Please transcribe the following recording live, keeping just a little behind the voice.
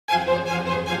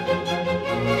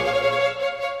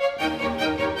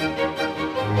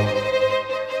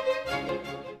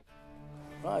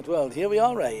Well, here we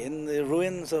are, Ray, in the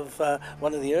ruins of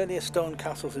one of the earliest stone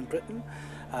castles in Britain,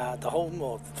 the home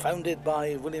or founded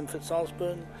by William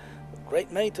Fitzosborne,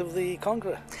 great mate of the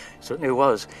Conqueror. Certainly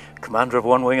was. Commander of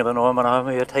one wing of the Norman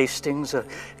army at Hastings.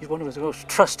 He's one of his most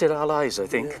trusted allies, I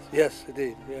think. Yes,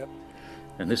 indeed, yeah.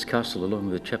 And this castle along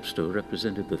with Chepstow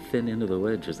represented the thin end of the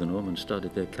wedge as the Normans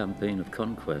started their campaign of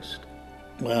conquest.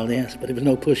 Well, yes, but it was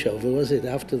no pushover, was it?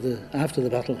 After the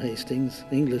Battle of Hastings,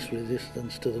 the English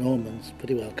resistance to the Normans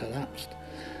pretty well collapsed,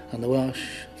 and the Welsh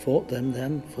fought them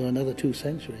then for another 2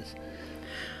 centuries.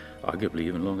 Arguably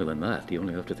even longer than that. You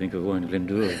only have to think of Owen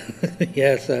Glyndŵr.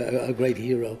 Yes, a great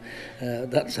hero.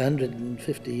 That's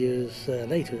 150 years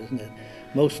later, isn't it?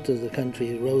 Most of the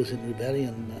country rose in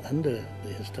rebellion under the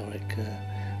historic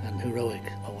and heroic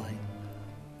Owain.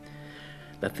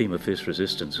 That theme of fierce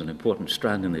resistance is an important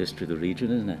strand in the history of the region,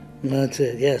 isn't it? That's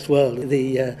it, yes. Well,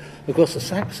 of course the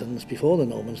Saxons, before the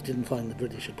Normans, didn't find the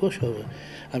British a pushover.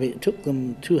 I mean, it took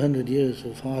them 200 years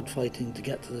of hard fighting to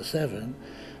get to the Severn,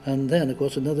 and then, of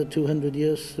course, another 200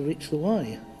 years to reach the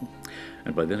Wye.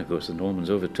 And by then, of course, the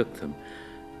Normans overtook them.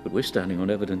 But we're standing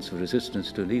on evidence of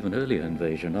resistance to an even earlier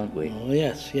invasion, aren't we? Oh,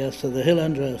 yes. So the hill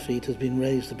under our feet has been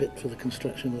raised a bit for the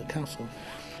construction of the castle.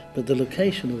 But the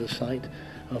location of the site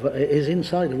is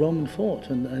inside a Roman fort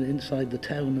and inside the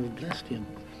town of Blestium,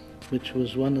 which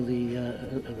was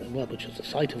which was the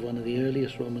site of one of the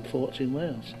earliest Roman forts in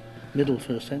Wales, middle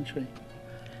 1st century.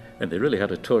 And they really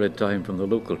had a torrid time from the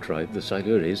local tribe, the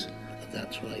Silures.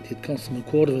 That's right. It cost them a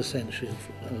quarter of a century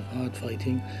of hard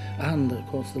fighting and, of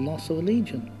course, the loss of a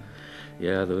legion.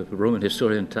 Yeah, the Roman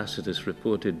historian Tacitus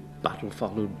reported battle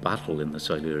followed battle in the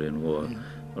Silurian War. Yeah.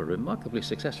 A remarkably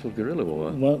successful guerrilla war.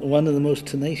 One of the most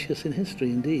tenacious in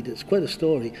history, indeed. It's quite a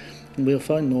story, and we'll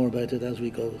find more about it as we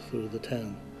go through the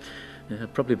town. Yeah,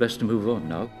 probably best to move on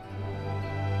now.